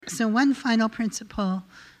So one final principle,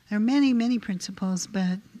 there are many, many principles,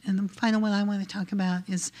 but and the final one I want to talk about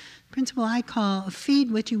is the principle I call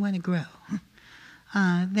feed what you want to grow.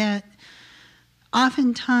 That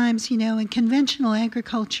oftentimes, in conventional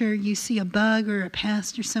agriculture, you see a bug or a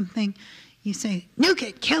pest or something, you say, nuke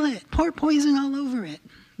it, kill it, pour poison all over it.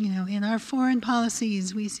 In our foreign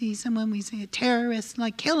policies, we see someone, we say a terrorist,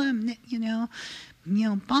 like kill him,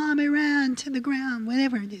 bomb Iran to the ground,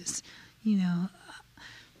 whatever it is.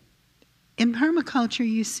 In permaculture,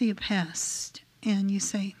 you see a pest, and you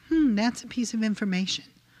say, that's a piece of information.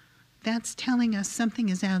 That's telling us something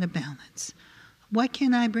is out of balance. What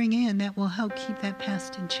can I bring in that will help keep that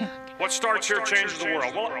pest in check? What starts here changes the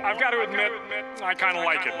world. Well, I've got to admit, I kind of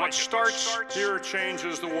like it. What starts here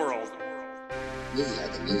changes the world. We are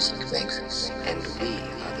the music makers, and we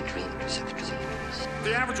are the dreamers of dreamers.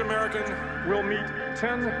 The average American will meet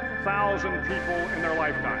 10,000 people in their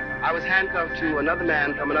lifetime. I was handcuffed to another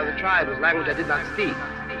man from another tribe whose language I did not speak.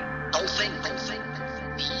 Don't think.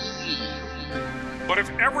 But if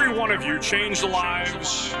every one of you changed the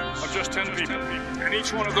lives of just 10 people, and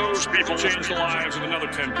each one of those people changed the lives of another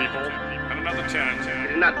 10 people, and another 10. We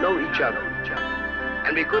did not know each other.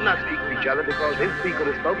 And we could not speak to each other because if we could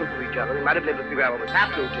have spoken to each other, we might have been able to figure out what was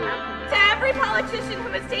happening to us. To every politician who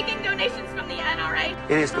is taking donations from the NRA.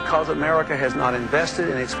 It is because America has not invested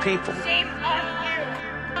in its people. Shame on you.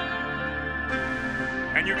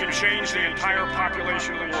 And you can change the entire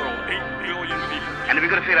population of the world, 8 billion people. And if we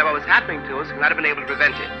could have figured out what was happening to us, we might have been able to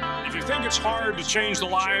prevent it. If you think it's hard to change the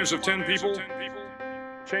lives of 10 people,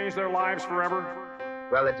 change their lives forever,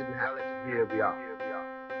 well, it didn't happen. Here we are.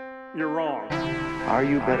 You're wrong. Are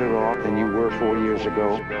you better off than you were 4 years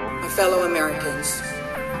ago? My fellow Americans,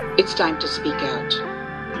 it's time to speak out.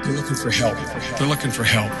 They're looking for help. They're looking for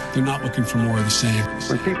help. They're not looking for more of the same.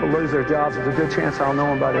 When people lose their jobs, there's a good chance I'll know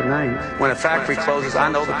them by their names. When a factory closes, I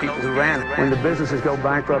know the people who ran it. When the businesses go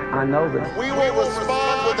bankrupt, I know them. We will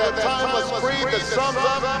respond with that timeless creed that sums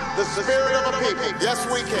up the spirit of a people. Yes,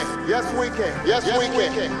 we can. Yes, we can. Yes, we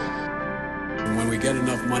can. And when we get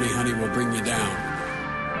enough money, honey, we'll bring you down.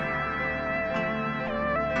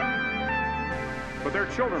 But their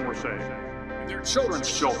children were saved. And their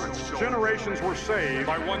children's children. Generations were saved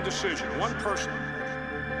by one decision, one person.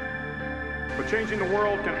 But changing the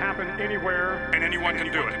world can happen anywhere, and anyone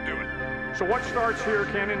can do it. So what starts here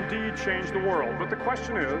can indeed change the world. But the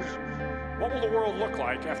question is, what will the world look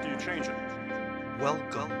like after you change it?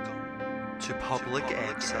 Welcome to Public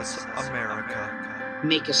Access America.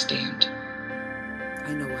 Make a stand.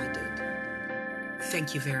 I know I did.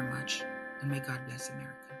 Thank you very much, and may God bless America.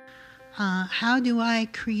 How do I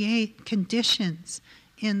create conditions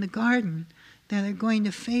in the garden that are going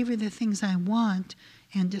to favor the things I want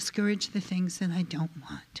and discourage the things that I don't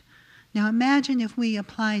want? Now imagine if we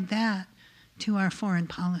applied that to our foreign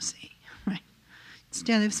policy, right?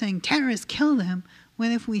 Instead of saying, terrorists, kill them,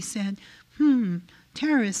 what if we said,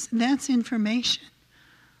 terrorists, that's information.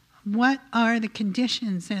 What are the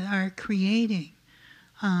conditions that are creating,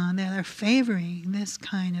 that are favoring this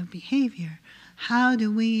kind of behavior? How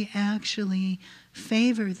do we actually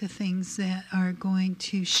favor the things that are going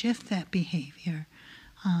to shift that behavior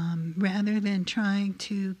rather than trying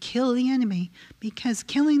to kill the enemy? Because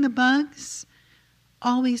killing the bugs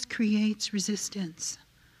always creates resistance.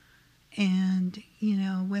 And,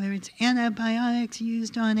 whether it's antibiotics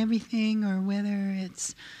used on everything or whether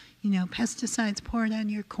it's, pesticides poured on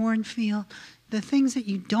your cornfield, the things that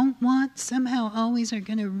you don't want somehow always are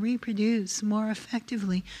going to reproduce more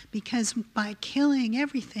effectively because by killing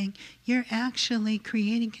everything, you're actually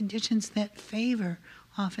creating conditions that favor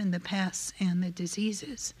often the pests and the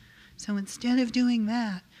diseases. So instead of doing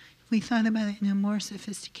that, if we thought about it in a more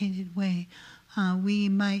sophisticated way, we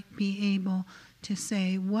might be able to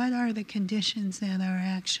say, what are the conditions that are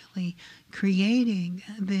actually creating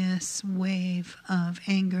this wave of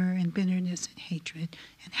anger and bitterness and hatred,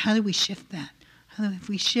 and how do we shift that? If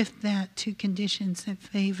we shift that to conditions that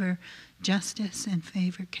favor justice and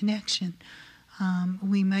favor connection,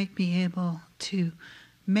 we might be able to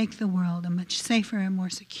make the world a much safer and more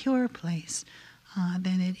secure place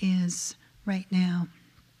than it is right now,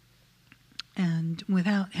 and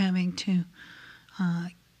without having to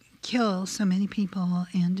kill so many people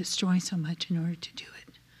and destroy so much in order to do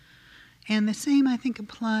it. And the same, I think,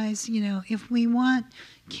 applies, if we want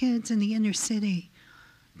kids in the inner city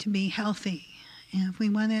to be healthy, and if we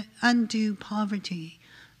want to undo poverty,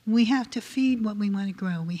 we have to feed what we want to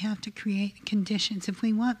grow. We have to create conditions. If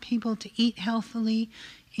we want people to eat healthily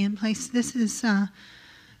in place, this is a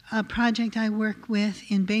project I work with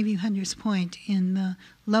in Bayview Hunters Point in the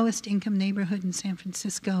lowest income neighborhood in San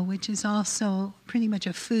Francisco, which is also pretty much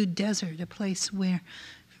a food desert, a place where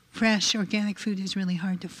fresh organic food is really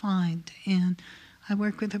hard to find. And I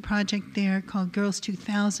work with a project there called Girls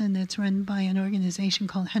 2000 that's run by an organization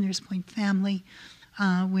called Hunters Point Family,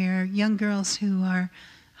 where young girls who are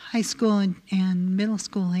high school and middle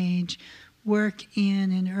school age work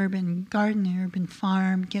in an urban garden, an urban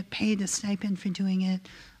farm, get paid a stipend for doing it,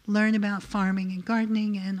 learn about farming and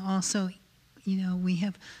gardening, and also, we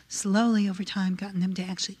have slowly over time gotten them to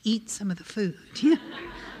actually eat some of the food.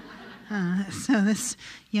 So this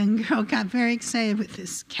young girl got very excited with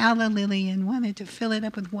this calla lily and wanted to fill it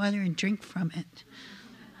up with water and drink from it.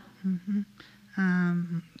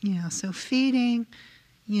 So feeding,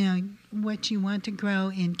 what you want to grow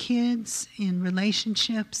in kids, in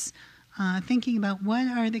relationships, thinking about what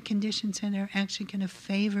are the conditions that are actually going to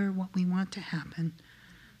favor what we want to happen.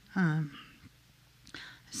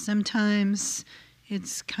 Sometimes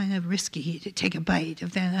it's kind of risky to take a bite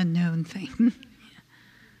of that unknown thing.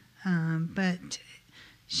 But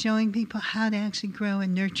showing people how to actually grow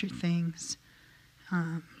and nurture things,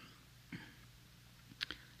 how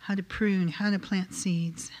to prune, how to plant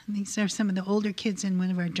seeds. These are some of the older kids in one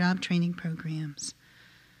of our job training programs.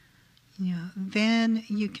 Then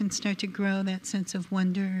you can start to grow that sense of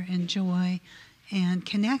wonder and joy and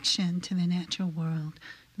connection to the natural world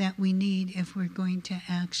that we need if we're going to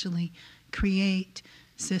actually create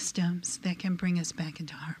systems that can bring us back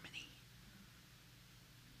into harmony.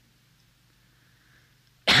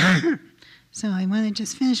 So I want to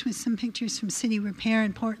just finish with some pictures from City Repair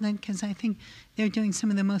in Portland, because I think they're doing some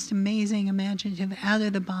of the most amazing, imaginative,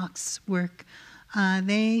 out-of-the-box work.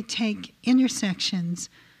 They take intersections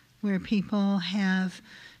where people have,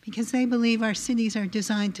 because they believe our cities are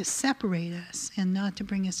designed to separate us and not to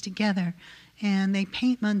bring us together, and they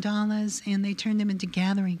paint mandalas and they turn them into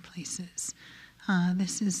gathering places.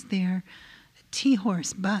 This is their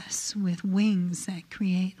tea-horse bus with wings that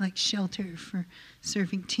create like shelter for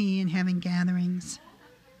serving tea and having gatherings.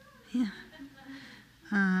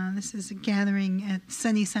 This is a gathering at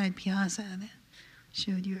Sunnyside Piazza that I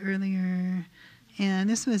showed you earlier. And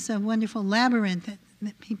this was a wonderful labyrinth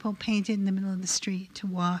that people painted in the middle of the street to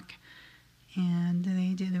walk. And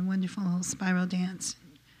they did a wonderful spiral dance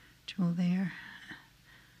there.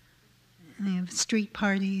 And they have street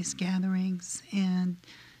parties, gatherings, and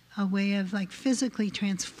a way of like physically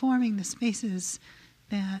transforming the spaces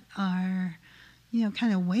that are,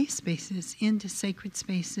 kind of waste spaces into sacred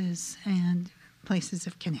spaces and places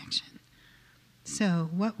of connection. So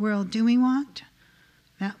what world do we want?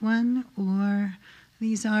 That one, or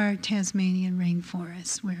these are Tasmanian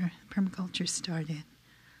rainforests where permaculture started.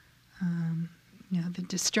 The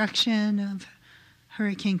destruction of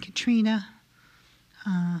Hurricane Katrina,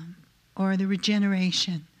 or the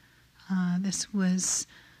regeneration. This was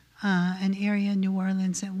an area in New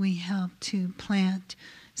Orleans that we helped to plant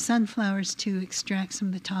sunflowers to extract some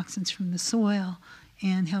of the toxins from the soil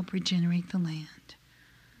and help regenerate the land.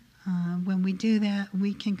 When we do that,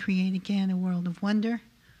 we can create again a world of wonder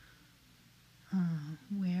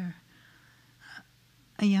where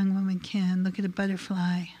a young woman can look at a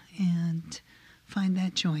butterfly and find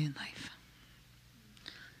that joy in life.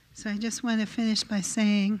 So I just want to finish by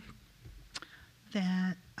saying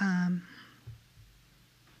that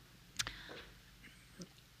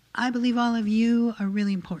I believe all of you are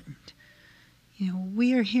really important.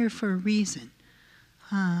 We are here for a reason.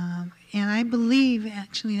 And I believe,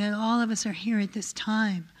 actually, that all of us are here at this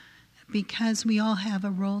time because we all have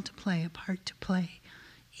a role to play, a part to play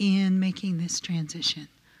in making this transition.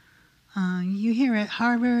 You hear at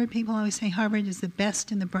Harvard, people always say Harvard is the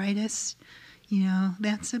best and the brightest.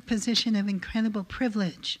 That's a position of incredible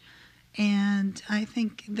privilege. And I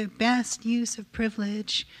think the best use of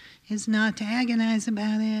privilege is not to agonize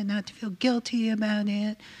about it, not to feel guilty about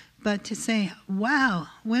it, but to say, wow,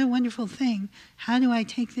 what a wonderful thing. How do I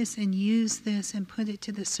take this and use this and put it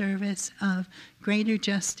to the service of greater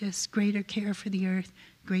justice, greater care for the earth,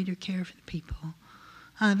 greater care for the people?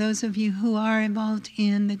 Those of you who are involved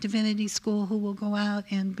in the Divinity School, who will go out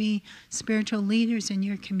and be spiritual leaders in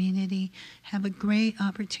your community, have a great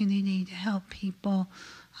opportunity to help people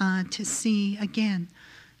to see, again,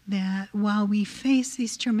 that while we face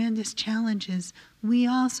these tremendous challenges, we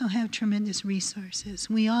also have tremendous resources.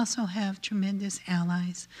 We also have tremendous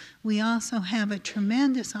allies. We also have a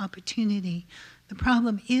tremendous opportunity. The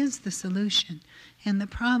problem is the solution. And the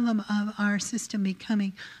problem of our system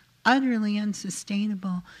becoming utterly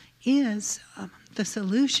unsustainable is the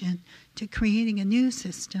solution to creating a new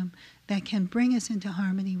system that can bring us into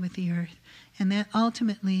harmony with the earth, and that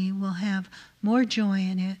ultimately will have more joy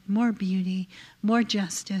in it, more beauty, more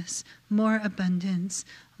justice, more abundance,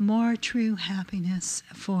 more true happiness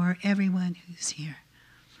for everyone who's here.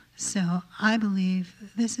 So I believe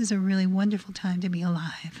this is a really wonderful time to be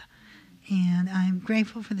alive. And I'm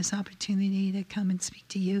grateful for this opportunity to come and speak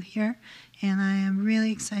to you here. And I am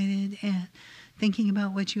really excited at thinking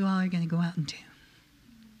about what you all are going to go out and do.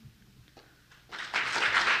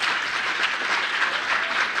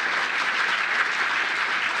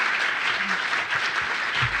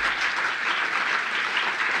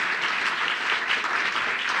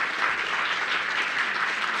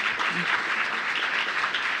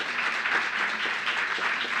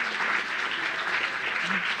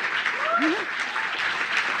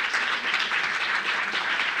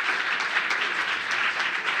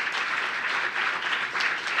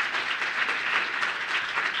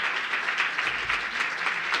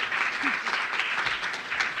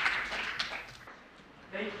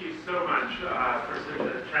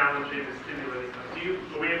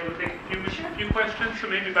 So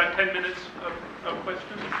maybe about 10 minutes of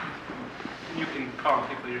questions. You can call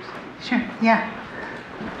people yourself. Sure, yeah.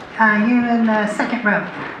 You in the second row.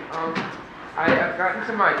 I've gotten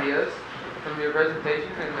some ideas from your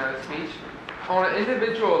presentation and speech. On an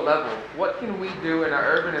individual level, what can we do in our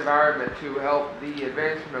urban environment to help the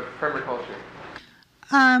advancement of permaculture?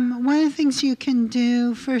 One of the things you can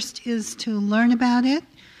do first is to learn about it.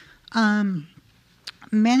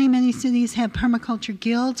 Many cities have permaculture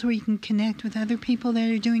guilds where you can connect with other people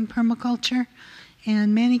that are doing permaculture,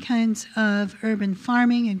 and many kinds of urban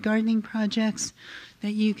farming and gardening projects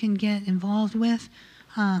that you can get involved with.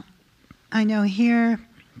 I know here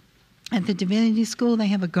at the Divinity School they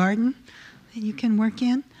have a garden that you can work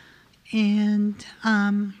in, and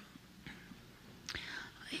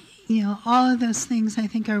all of those things I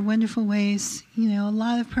think are wonderful ways. A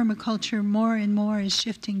lot of permaculture more and more is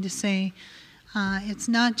shifting to say, it's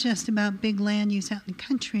not just about big land use out in the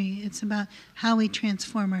country, it's about how we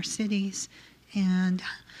transform our cities. And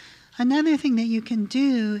another thing that you can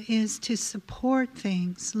do is to support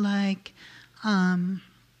things like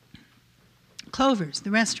Clover's,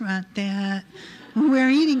 the restaurant that we're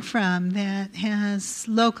eating from that has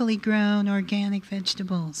locally grown organic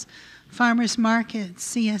vegetables, farmers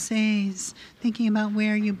markets, CSAs, thinking about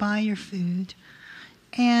where you buy your food.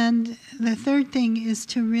 And the third thing is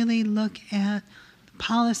to really look at the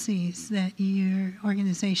policies that your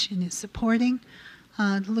organization is supporting,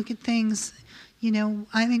 to look at things,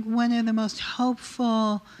 I think one of the most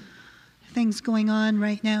hopeful things going on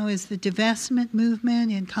right now is the divestment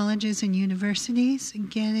movement in colleges and universities, and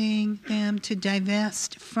getting them to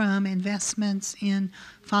divest from investments in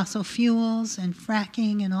fossil fuels and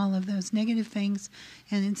fracking and all of those negative things,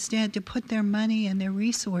 and instead to put their money and their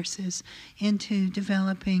resources into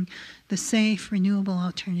developing the safe, renewable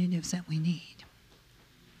alternatives that we need.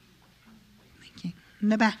 Thank you. In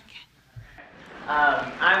the back.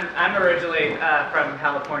 I'm originally from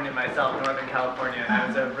California myself, Northern California, and I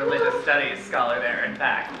was a religious studies scholar there, in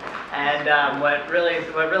fact. And what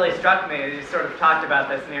really struck me, you sort of talked about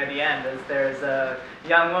this near the end, is there's a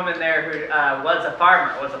young woman there who was a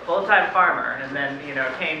farmer, was a full-time farmer, and then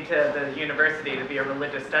came to the university to be a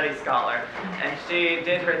religious studies scholar. And she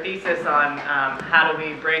did her thesis on how do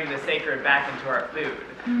we bring the sacred back into our food.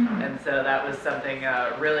 And so that was something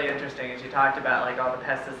really interesting, and she talked about like all the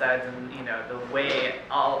pesticides and the way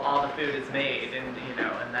all the food is made, and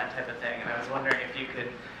and that type of thing. And I was wondering if you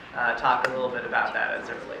could talk a little bit about that as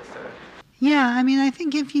it relates to it. Yeah, I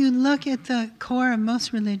think if you look at the core of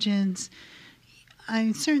most religions,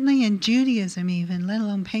 certainly in Judaism even, let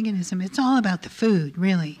alone paganism, it's all about the food,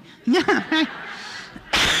 really.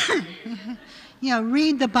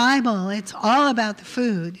 Read the Bible. It's all about the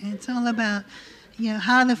food. It's all about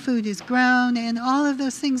how the food is grown, and all of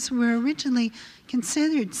those things were originally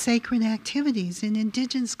considered sacred activities. In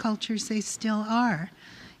indigenous cultures, they still are.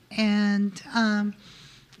 And,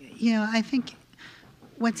 I think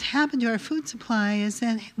what's happened to our food supply is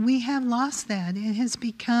that we have lost that. It has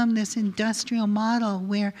become this industrial model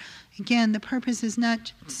where, again, the purpose is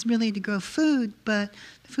not just really to grow food, but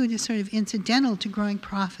the food is sort of incidental to growing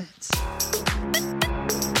profits.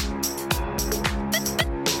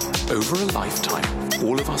 Over a lifetime,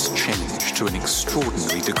 all of us change to an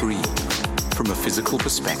extraordinary degree. From a physical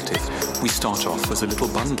perspective, we start off as a little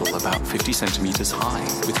bundle about 50 centimeters high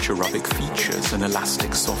with cherubic features and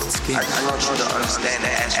elastic soft skin. I want you to understand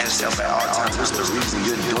and ask yourself at all times, what's the reason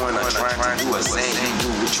you're doing or trying to do or saying you do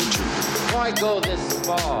what you do? Why go this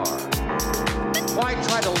far? Why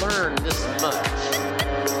try to learn this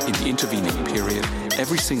much? In the intervening period,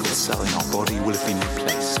 every single cell in our body will have been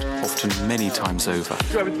replaced, often many times over.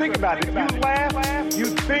 You ever think about it? If you laugh, you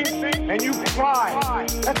think, and you cry.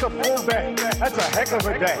 That's a full day. That's a heck of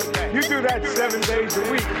a day. You do that 7 days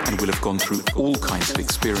a week. And will have gone through all kinds of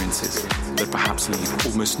experiences that perhaps leave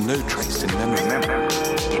almost no trace in memory. Remember,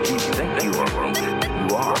 if you think you are weak,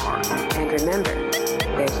 you are. And remember,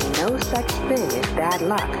 there's no such thing as bad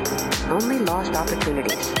luck, only lost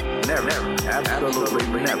opportunities. Never,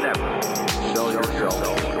 absolutely never. Sell yourself.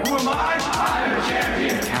 Who am I? I'm a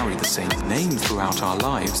champion. We carry the same name throughout our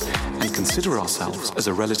lives and consider ourselves as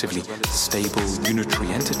a relatively stable, unitary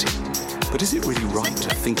entity. But is it really right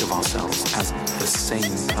to think of ourselves as the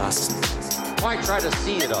same person? Why try to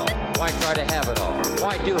see it all? Why try to have it all?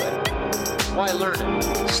 Why do it? Why learn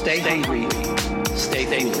it? Stay hungry. Stay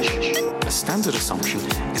foolish. A standard assumption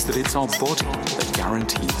is that it's our body that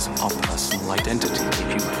guarantees our personal identity.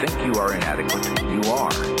 If you think you are inadequate, you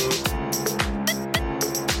are.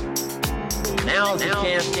 Now's the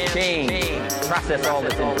chance to change. Process all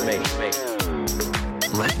this information.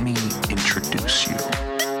 Let me introduce you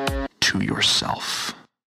to yourself.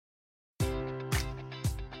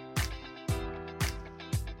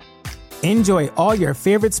 Enjoy all your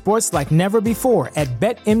favorite sports like never before at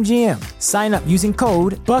BetMGM. Sign up using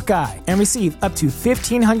code Buckeye and receive up to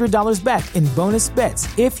 $1,500 back in bonus bets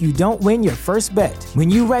if you don't win your first bet.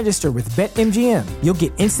 When you register with BetMGM, you'll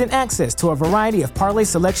get instant access to a variety of parlay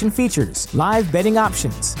selection features, live betting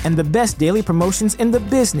options, and the best daily promotions in the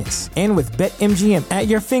business. And with BetMGM at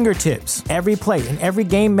your fingertips, every play and every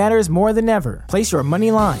game matters more than ever. Place your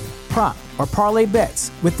money line, prop, or parlay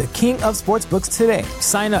bets with the king of sportsbooks today.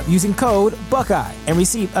 Sign up using code Buckeye and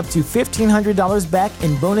receive up to $1,500 back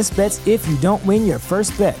in bonus bets if you don't win your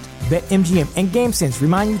first bet. BetMGM and GameSense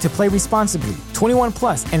remind you to play responsibly. 21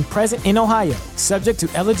 plus and present in Ohio, subject to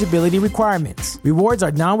eligibility requirements. Rewards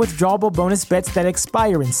are non-withdrawable bonus bets that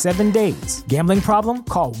expire in 7 days. Gambling problem?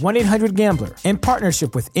 Call 1-800-GAMBLER in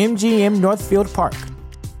partnership with MGM Northfield Park.